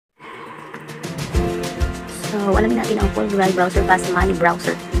alamin natin ang Fulldive browser pass money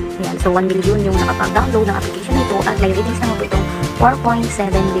browser. Ayan, so 1 million yung nakapag-download ng application na ito at may ratings na po itong 4.7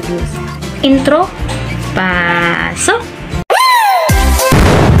 reviews. Intro, pasok!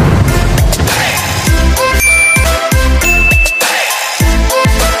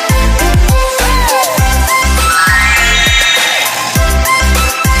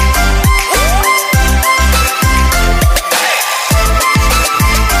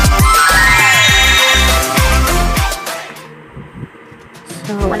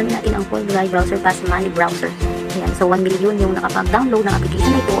 So, alamin natin ang Fulldive browser pass money browser. Ayan, so 1 million yung nakapag-download ng application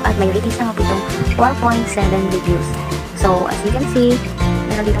na ito at may ratings na po itong 4.7 reviews. So, as you can see,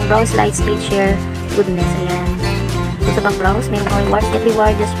 meron ditong browse, like, speed, share, goodness. Ayan. So, sa pag-browse, meron kang rewards, get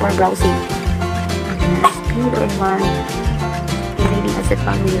reward just for browsing. Ayan, speed or one. Reading asset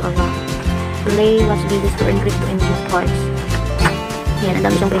family or one. Play, watch videos to earn crypto and gift cards. Ayan, ang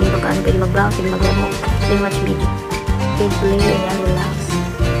dami siyang pwedeng pagkaan. Pwede mag-browse, pwede mag-demo, pwede watch video. Pwede play, ayan, relax.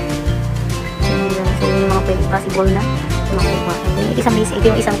 So, yun yung mga pwede possible na makuha. And then, ito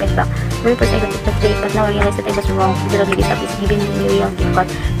yung isang feedback. Very first I got it today, but now I realize that I was wrong. Literally, this app is giving me a real gift card.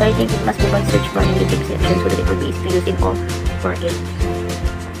 But I think it must be by search bar in the gift section so that it would be easy to use it all for it.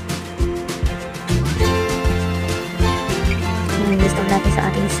 Install natin sa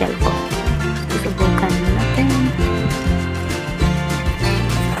ating cellphone. Susubukan natin.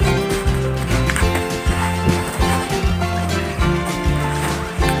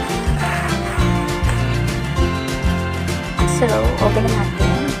 So, open na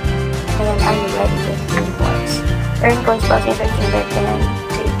natin. Ayan, are you ready to earn points? Earn coins by searching back and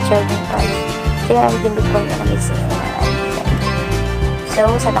charging price. Kaya I'm din Bitcoin na missing. So,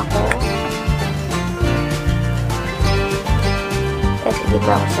 saan ako? SD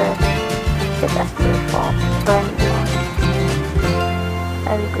browser. Set as default. Burn lang.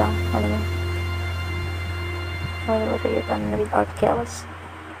 Wait lang. Ano yun? Ano ba you can read articles?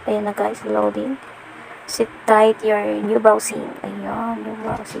 Ayan na guys, loading. Sit tight your new browsing. Ayan, new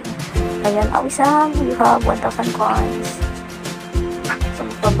browsing. Ayan, awisang, you have 1,000 coins. So,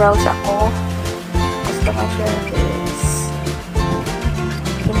 magpa-browse ako. Customize your face.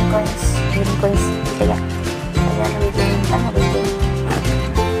 Game coins. Kaya, ayan, waiting.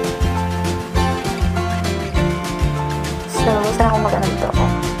 So, saan ako mag-ano dito ako?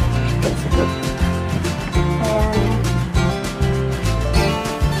 Facebook. Ayan.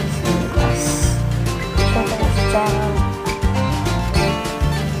 Channel.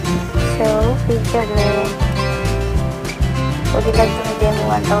 So, feature learn. Would you like to redeem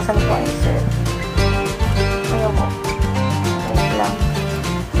 1,000 points, sir? Ayoko. Wait lang.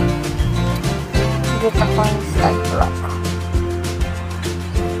 Get the points at block.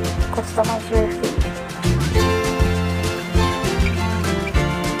 Customize your feed.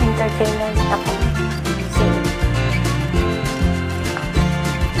 Entertainment ako. Save.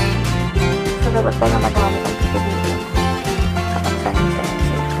 So, dapat pala madami kang pipiliin kapag sanin.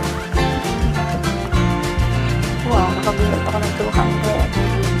 Wow, nakabilat ako ng 200.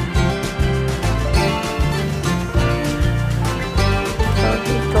 So,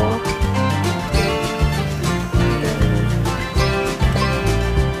 dito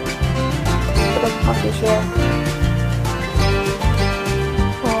tulad mag-share.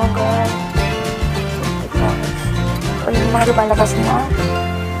 Oh god. O yung mga lumalabas na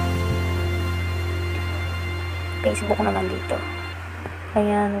Facebook naman dito.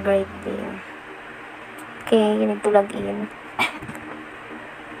 Ayan, great deal. Okay, you need to log in.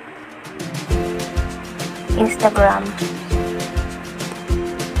 Instagram.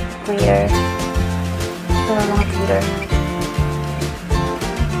 Twitter. Ito na mga Twitter.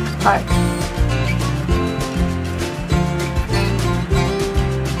 Hearts.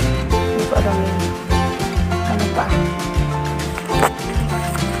 Hindi ko alam yun. Ano pa?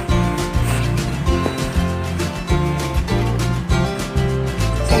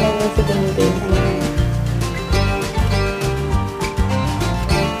 Din.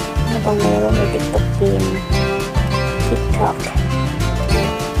 Ano bang meron? May TikTok din. TikTok.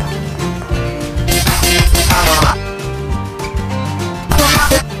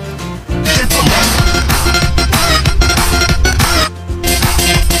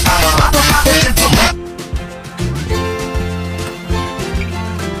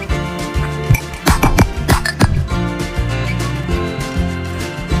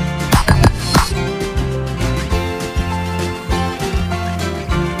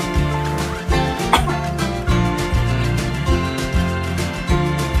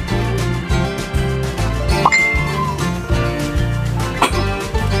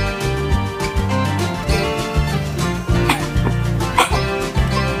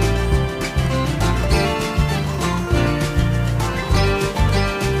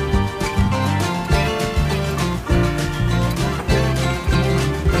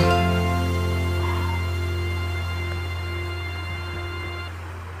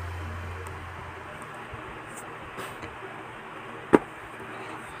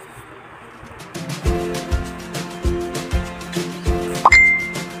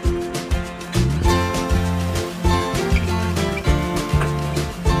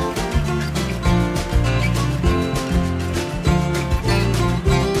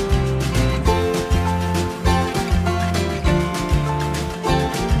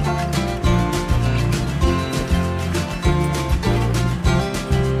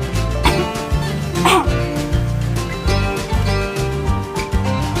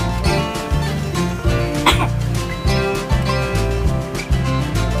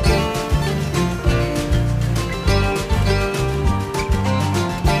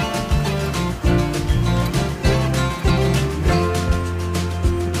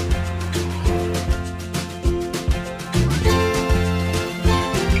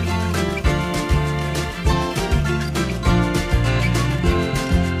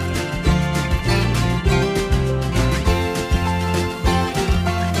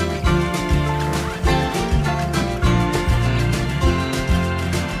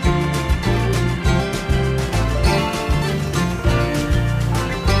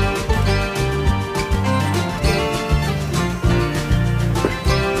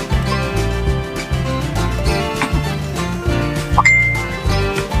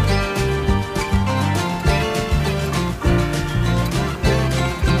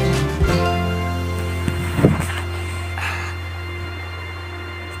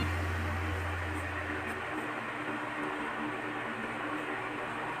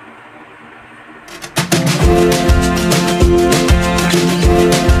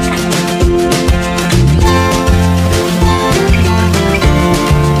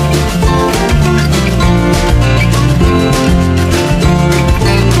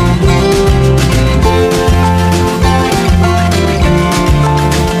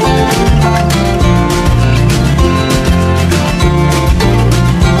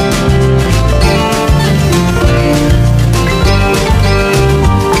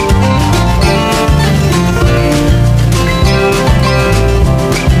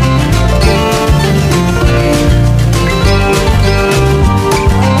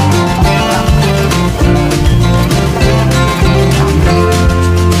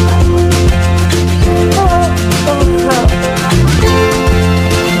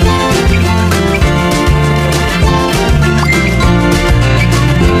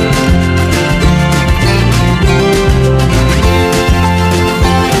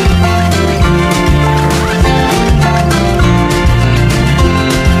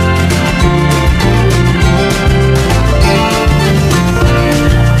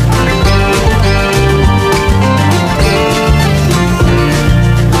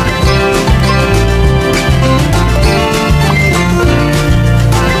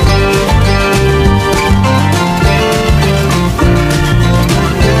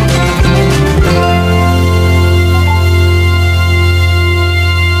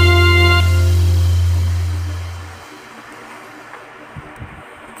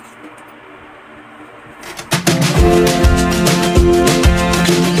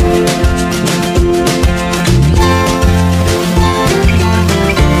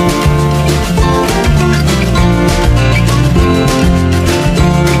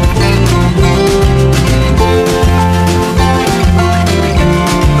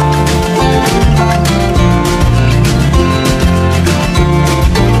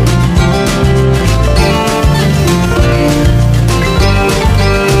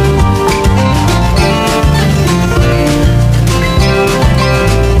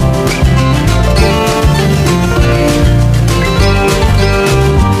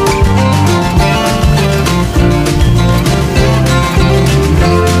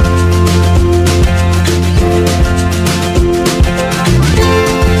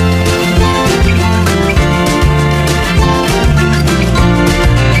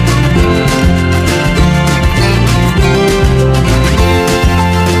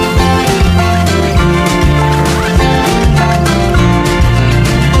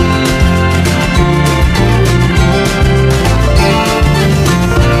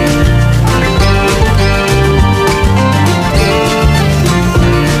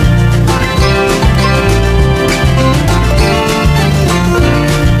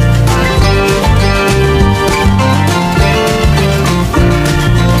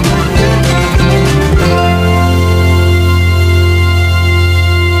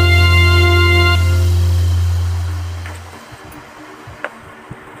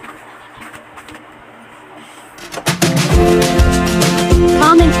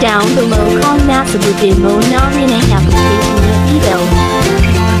 down below kung nasagutin mo na rin ang application na ito.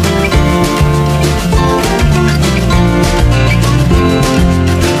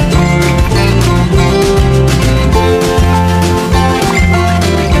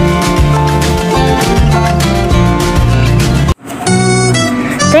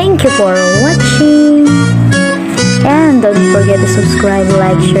 Thank you for watching. And don't forget to subscribe,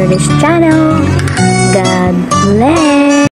 like, share this channel. God bless.